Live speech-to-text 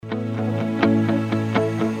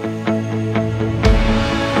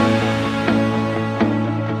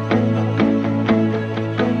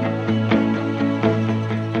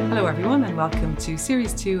to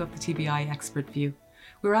Series 2 of the TBI Expert View.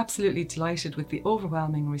 We're absolutely delighted with the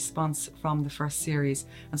overwhelming response from the first series,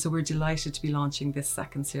 and so we're delighted to be launching this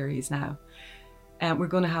second series now. We're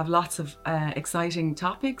going to have lots of exciting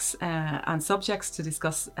topics and subjects to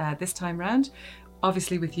discuss this time round,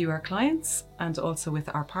 obviously with you, our clients, and also with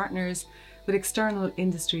our partners, with external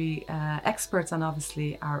industry experts, and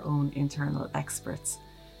obviously our own internal experts.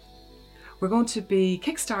 We're going to be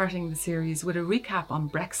kickstarting the series with a recap on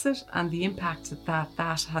Brexit and the impact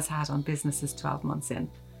that has had on businesses 12 months in.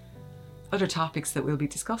 Other topics that we'll be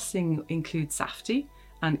discussing include SAFTI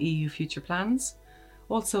and EU future plans,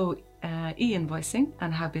 also e-invoicing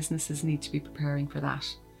and how businesses need to be preparing for that.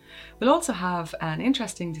 We'll also have an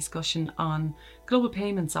interesting discussion on global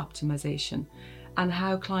payments optimization and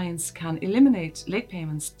how clients can eliminate late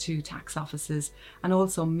payments to tax offices and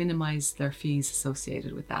also minimise their fees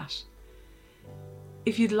associated with that.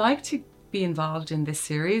 If you'd like to be involved in this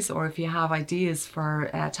series, or if you have ideas for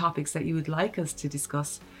topics that you would like us to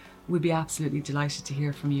discuss, we'd be absolutely delighted to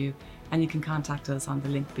hear from you, and you can contact us on the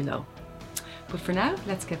link below. But for now,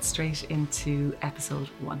 let's get straight into episode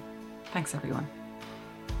 1. Thanks everyone.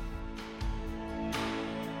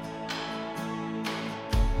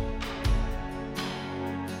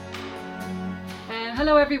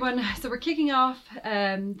 Hello everyone. So we're kicking off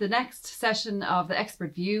the next session of the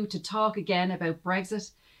Expert View to talk again about Brexit.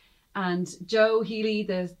 And Joe Healy,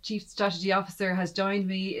 the Chief Strategy Officer, has joined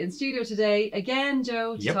me in studio today again,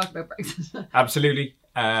 Joe, to talk about Brexit. Absolutely.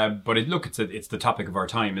 But it's the topic of our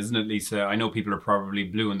time, isn't it, Lisa? I know people are probably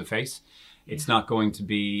blue in the face. It's not going to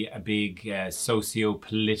be a big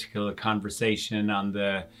socio-political conversation on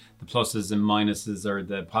the pluses and minuses or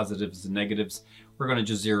the positives and negatives. We're going to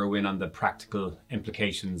just zero in on the practical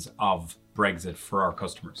implications of Brexit for our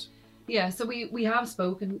customers. Yeah, so we have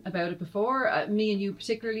spoken about it before. Me and you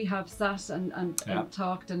particularly have sat and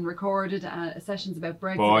talked and recorded sessions about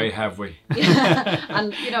Brexit. Boy, have we. Yeah,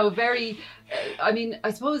 and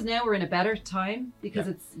I suppose now we're in a better time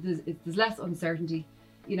because there's less uncertainty.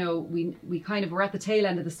 We kind of, we're at the tail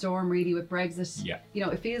end of the storm really with Brexit. Yeah.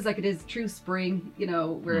 It feels like it is true spring.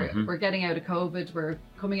 We're getting out of COVID, we're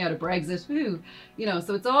coming out of Brexit.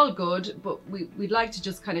 So it's all good, but we'd like to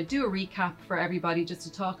just kind of do a recap for everybody just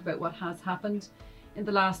to talk about what has happened in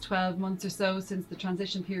the last 12 months or so since the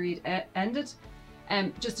transition period ended.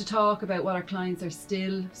 Just to talk about what our clients are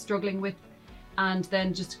still struggling with, and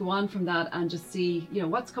then just go on from that and just see,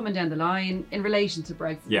 what's coming down the line in relation to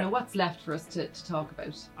Brexit. Yeah. What's left for us to talk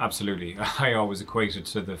about. Absolutely. I always equate it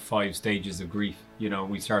to the 5 stages of grief.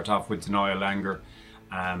 We start off with denial, anger,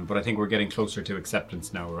 but I think we're getting closer to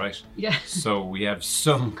acceptance now, right? Yeah. So we have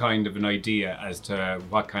some kind of an idea as to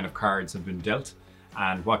what kind of cards have been dealt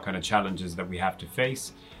and what kind of challenges that we have to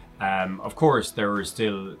face. Of course, there are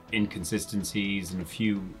still inconsistencies and a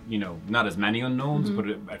few, not as many unknowns, but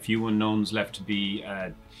a few unknowns left to be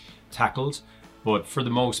tackled. But for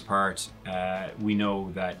the most part, we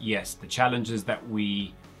know that, yes, the challenges that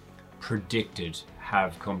we predicted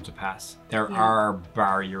have come to pass. There are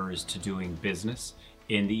barriers to doing business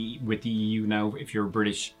with the EU now, if you're a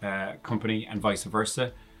British company, and vice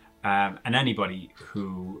versa. And anybody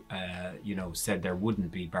who, said there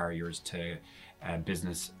wouldn't be barriers to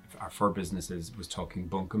business or for businesses was talking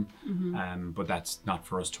bunkum. But that's not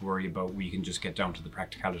for us to worry about. We can just get down to the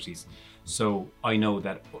practicalities. So I know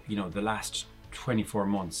that, the last 24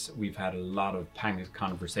 months, we've had a lot of panicked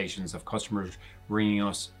conversations of customers ringing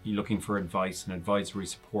us, looking for advice and advisory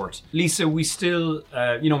support. Lisa, we still,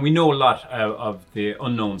 we know a lot of the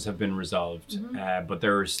unknowns have been resolved, but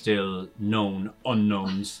there are still known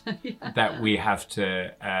unknowns that we have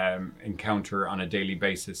to encounter on a daily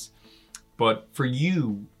basis. But for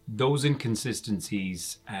you, those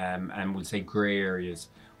inconsistencies and we'll say grey areas,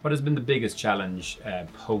 what has been the biggest challenge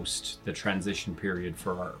post the transition period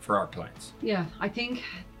for our clients? Yeah, I think,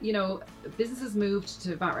 businesses moved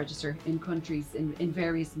to VAT register in countries in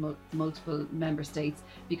various multiple member states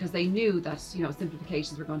because they knew that,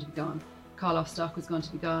 simplifications were going to be gone. Call off stock was going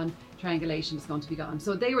to be gone. Triangulation was going to be gone.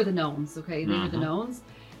 So they were the knowns, okay? They were the knowns.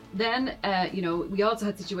 Then, we also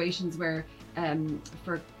had situations where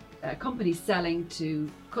for companies selling to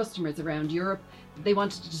customers around Europe, they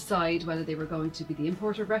wanted to decide whether they were going to be the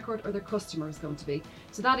importer of record or their customer was going to be.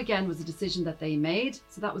 So that again was a decision that they made.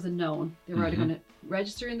 So that was a known. They were either going to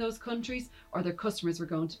register in those countries or their customers were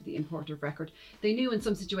going to be the importer of record. They knew in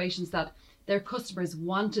some situations that their customers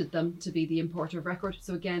wanted them to be the importer of record.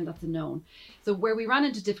 So again, that's a known. So where we ran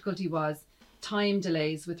into difficulty was time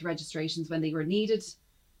delays with registrations when they were needed,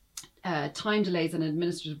 time delays and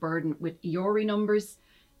administrative burden with EORI numbers,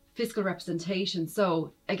 fiscal representation.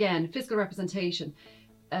 So again, fiscal representation,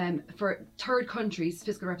 for third countries,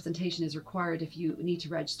 fiscal representation is required if you need to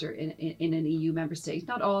register in an EU member state.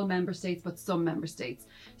 Not all member states, but some member states.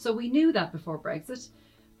 So we knew that before Brexit.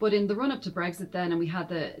 But in the run-up to Brexit then, and we had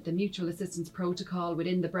the Mutual Assistance Protocol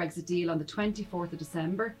within the Brexit deal on the 24th of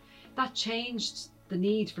December, that changed the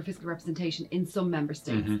need for fiscal representation in some member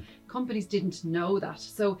states. Companies didn't know that.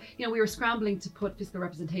 So, we were scrambling to put fiscal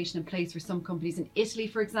representation in place for some companies in Italy,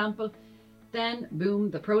 for example. Then, boom,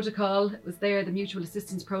 the protocol was there, the Mutual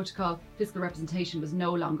Assistance Protocol, fiscal representation was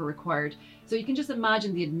no longer required. So you can just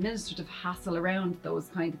imagine the administrative hassle around those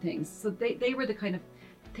kind of things. So they were the kind of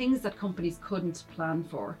things that companies couldn't plan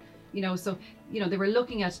for. So they were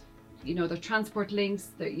looking at their transport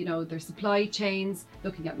links, their supply chains,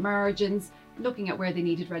 looking at margins, looking at where they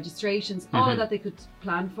needed registrations, all of that they could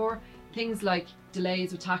plan for. Things like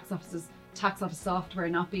delays with tax office software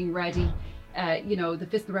not being ready, the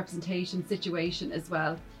fiscal representation situation as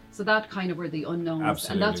well. So that kind of were the unknowns.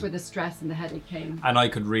 Absolutely. And that's where the stress and the headache came. And I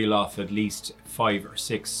could reel off at least 5 or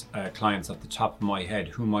 6 clients at the top of my head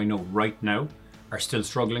whom I know right now are still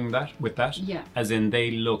struggling with that. Yeah. As in,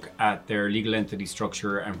 they look at their legal entity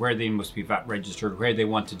structure and where they must be VAT registered, where they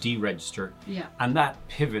want to deregister. Yeah. And that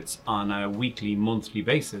pivots on a weekly, monthly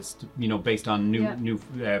basis, based on new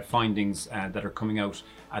findings that are coming out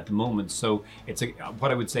at the moment. So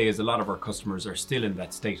what I would say is a lot of our customers are still in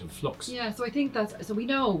that state of flux. Yeah, so I think so we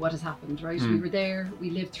know what has happened, right? We were there, we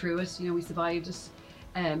lived through it, we survived it.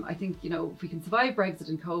 I think, if we can survive Brexit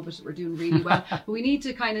and COVID, we're doing really well. But we need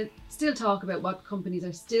to kind of still talk about what companies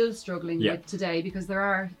are still struggling with today, because there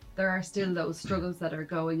are still those struggles that are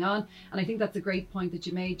going on. And I think that's a great point that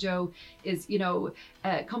you made, Joe, is,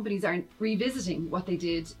 companies are revisiting what they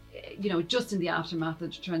did, just in the aftermath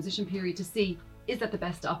of the transition period to see, is that the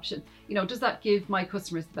best option? Does that give my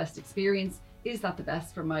customers the best experience? Is that the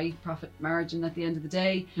best for my profit margin at the end of the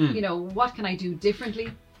day? What can I do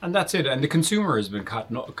differently? And that's it. And the consumer has been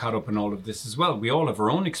caught up in all of this as well. We all have our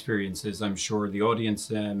own experiences. I'm sure the audience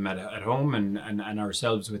at home and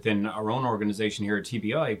ourselves within our own organization here at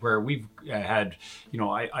TBI, where we've had,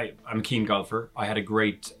 I'm a keen golfer. I had a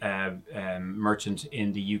great merchant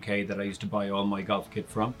in the UK that I used to buy all my golf kit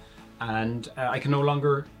from. And I can no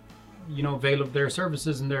longer, avail of their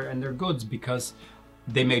services and their goods because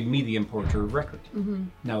they made me the importer of record.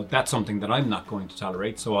 Now, that's something that I'm not going to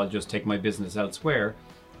tolerate, so I'll just take my business elsewhere.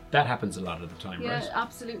 That happens a lot of the time, right? Yeah, it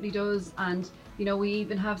absolutely does. And, we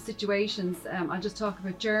even have situations, I'll just talk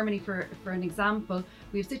about Germany for an example.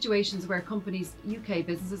 We have situations where companies, UK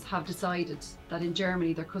businesses, have decided that in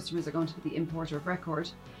Germany their customers are going to be the importer of record.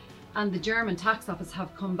 And the German tax office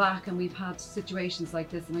have come back, and we've had situations like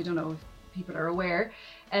this, and I don't know if people are aware,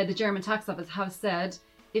 the German tax office have said,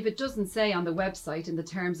 if it doesn't say on the website in the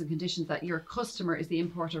terms and conditions that your customer is the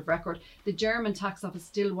importer of record, the German tax office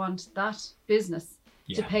still want that business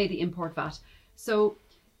to pay the import VAT. So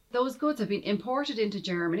those goods have been imported into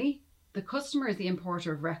Germany. The customer is the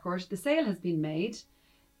importer of record. The sale has been made.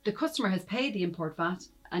 The customer has paid the import VAT,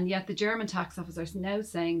 and yet the German tax office are now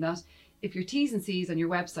saying that if your T's and C's on your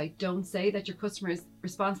website don't say that your customer is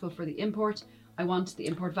responsible for the import, I want the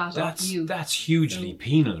import VAT off you. That's hugely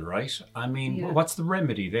penal, right? I mean, what's the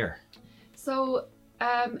remedy there? So,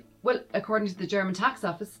 well, according to the German tax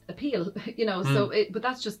office, appeal, but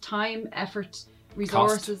that's just time, effort,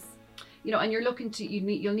 resources, and you're looking to,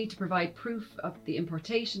 you'll need to provide proof of the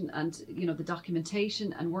importation and, the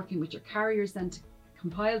documentation, and working with your carriers then to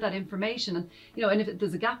compile that information. And, and if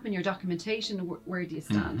there's a gap in your documentation, where do you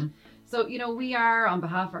stand? So, we are, on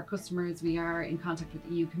behalf of our customers, we are in contact with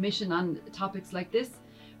the EU Commission on topics like this.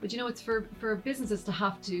 But, it's for businesses to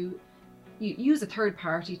have to use a third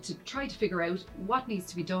party to try to figure out what needs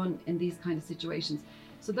to be done in these kind of situations.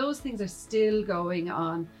 So those things are still going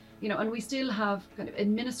on, and we still have kind of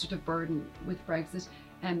administrative burden with Brexit,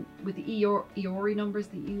 and with the EORI numbers,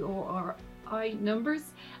 the EORI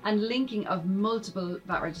numbers, and linking of multiple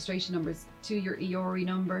VAT registration numbers to your EORI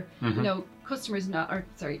number.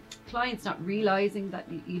 Clients not realizing that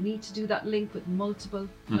you need to do that link with multiple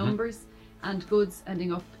numbers, and goods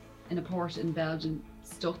ending up in a port in Belgium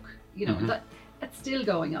stuck. That's still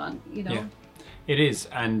going on. Yeah. It is,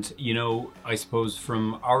 and I suppose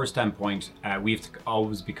from our standpoint, we have to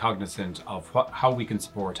always be cognizant of how we can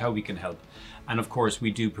support, how we can help. And of course,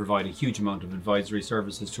 we do provide a huge amount of advisory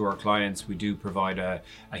services to our clients. We do provide a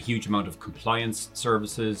huge amount of compliance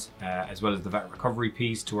services, as well as the VAT recovery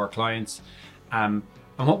piece to our clients. And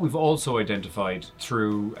what we've also identified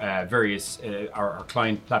through various our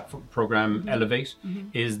client platform program, Elevate,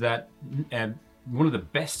 is that one of the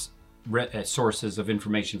best sources of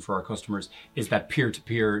information for our customers is that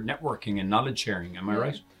peer-to-peer networking and knowledge sharing. Am I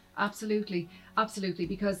right? Absolutely,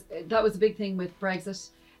 because that was a big thing with Brexit.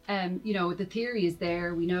 You know, the theory is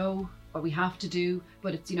there. We know what we have to do,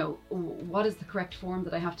 but it's, you know, what is the correct form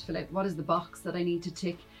that I have to fill out? What is the box that I need to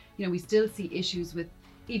tick? You know, we still see issues with,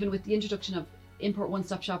 even with the introduction of import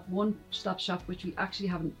one-stop shop, which we actually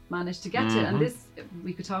haven't managed to get to. And this,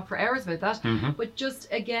 we could talk for hours about that. But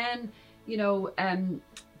just again, you know,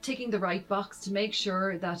 ticking the right box to make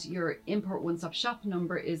sure that your import one-stop shop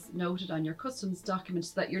number is noted on your customs documents,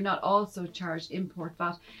 so that you're not also charged import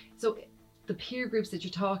VAT. So the peer groups that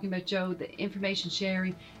you're talking about, Joe, the information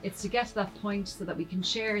sharing, it's to get to that point so that we can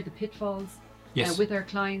share the pitfalls with our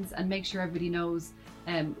clients and make sure everybody knows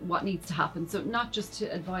what needs to happen. So not just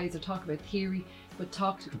to advise or talk about theory, but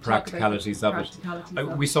talk about practicalities of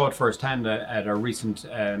it. We saw it firsthand at our recent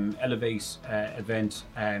Elevate event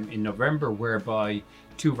in November, whereby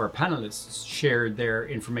two of our panelists shared their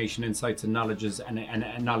information, insights and knowledge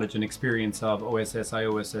and experience of OSS,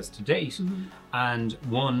 IOSS to date. And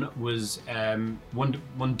one was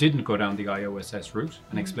one didn't go down the IOSS route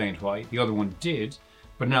and explained why. The other one did,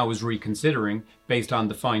 but now is reconsidering based on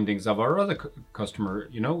the findings of our other customer,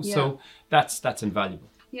 you know. So that's invaluable.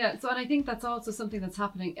 Yeah, so and I think that's also something that's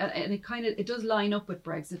happening, and it does line up with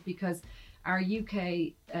Brexit, because our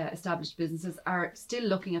UK established businesses are still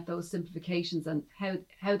looking at those simplifications and how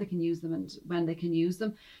they can use them and when they can use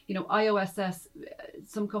them. You know, IOSS,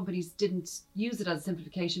 some companies didn't use it as a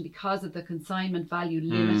simplification because of the consignment value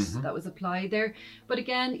limit that was applied there. But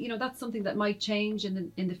again, you know, that's something that might change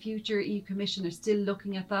in the future. EU Commission are still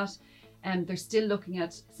looking at that, and they're still looking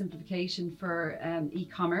at simplification for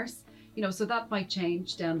e-commerce. You know, so that might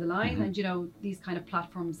change down the line, and you know, these kind of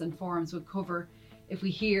platforms and forums will cover if we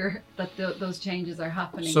hear that those changes are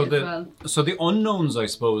happening as well. So the unknowns, I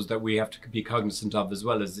suppose, that we have to be cognizant of as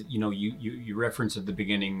well is, you know, you referenced at the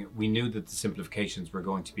beginning, we knew that the simplifications were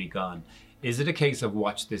going to be gone. Is it a case of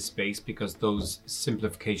watch this space because those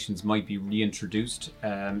simplifications might be reintroduced?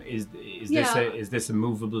 Is this a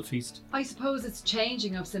movable feast? I suppose it's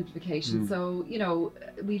changing of simplification. So, you know,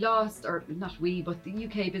 we lost, or not we, but the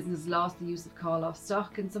UK business lost the use of call-off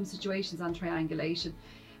stock in some situations and triangulation.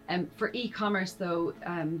 For e-commerce, though,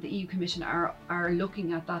 the EU Commission are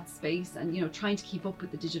looking at that space and, you know, trying to keep up with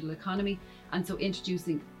the digital economy, and so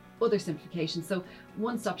introducing other simplifications. So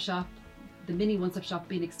one-stop shop, the mini one-stop shop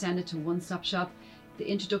being extended to one-stop shop, the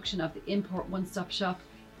introduction of the import one-stop shop,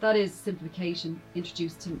 that is simplification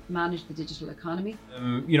introduced to manage the digital economy.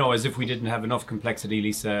 You know, as if we didn't have enough complexity,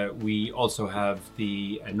 Lisa, we also have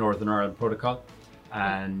the Northern Ireland Protocol,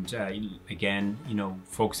 and again, you know,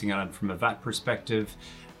 focusing on it from a VAT perspective.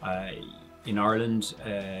 In Ireland,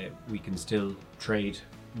 we can still trade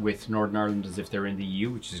with Northern Ireland as if they're in the EU,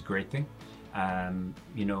 which is a great thing.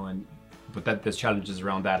 You know, but there's challenges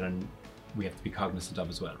around that, and we have to be cognizant of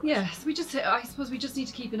as well. Right? Yes, I suppose we just need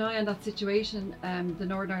to keep an eye on that situation. The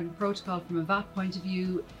Northern Ireland Protocol, from a VAT point of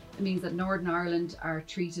view, it means that Northern Ireland are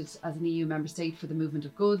treated as an EU member state for the movement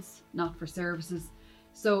of goods, not for services.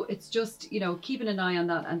 So it's just, you know, keeping an eye on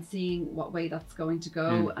that and seeing what way that's going to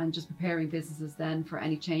go, and just preparing businesses then for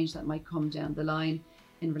any change that might come down the line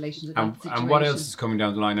in relation to that situation. And what else is coming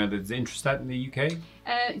down the line? Is Intrastat in the UK?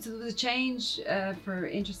 So there was a change for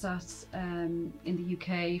Intrastat in the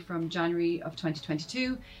UK from January of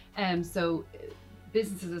 2022. So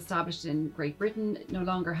businesses established in Great Britain no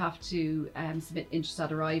longer have to submit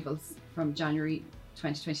Intrastat arrivals from January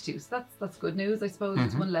 2022. So that's good news, I suppose.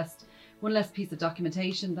 It's one less piece of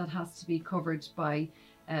documentation that has to be covered by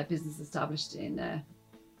business established in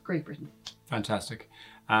Great Britain. Fantastic.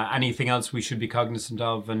 Anything else we should be cognizant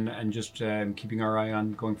of and just keeping our eye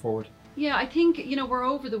on going forward? Yeah, I think, you know, we're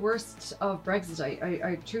over the worst of Brexit.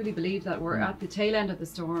 I truly believe that we're at the tail end of the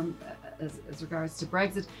storm as regards to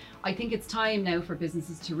Brexit. I think it's time now for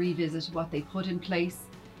businesses to revisit what they put in place.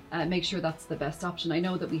 Make sure that's the best option. I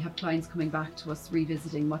know that we have clients coming back to us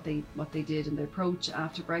revisiting what they did in their approach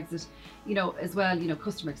after Brexit. You know, as well, you know,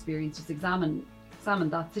 customer experience, just examine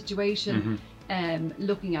that situation,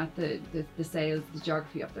 looking at the sales, the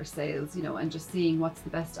geography of their sales, you know, and just seeing what's the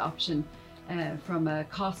best option from a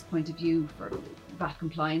cost point of view for VAT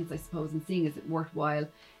compliance, I suppose, and seeing is it worthwhile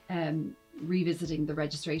revisiting the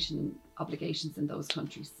registration obligations in those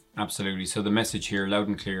countries. Absolutely. So the message here, loud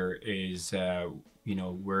and clear, is you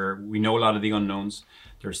know, we know a lot of the unknowns.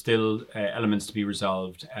 There's still elements to be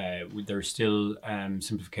resolved. There's still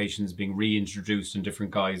simplifications being reintroduced in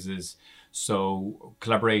different guises. So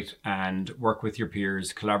collaborate and work with your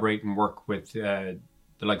peers. Collaborate and work with the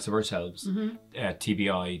likes of ourselves,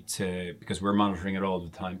 TBI, because we're monitoring it all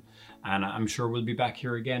the time. And I'm sure we'll be back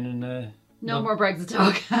here again in no more Brexit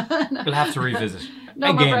talk. We'll have to revisit. No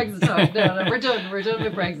again. More Brexit talk. No, we're done. We're done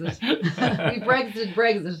with Brexit. We Brexited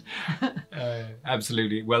Brexit.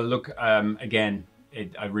 Absolutely. Well, look, again,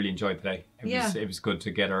 I really enjoyed today. It was good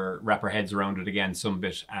to wrap our heads around it again some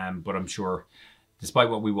bit. But I'm sure, despite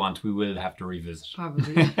what we want, we will have to revisit.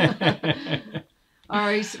 Probably. All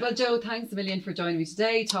right. Well, Joe, thanks a million for joining me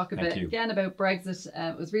today. Talk a bit again about Brexit.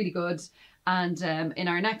 It was really good. And in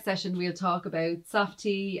our next session, we'll talk about SOFT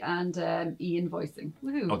and e-invoicing.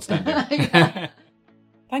 Woohoo. Outstanding.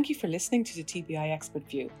 Thank you for listening to the TBI Expert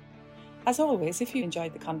View. As always, if you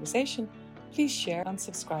enjoyed the conversation, please share and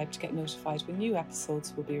subscribe to get notified when new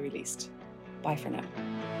episodes will be released. Bye for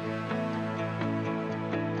now.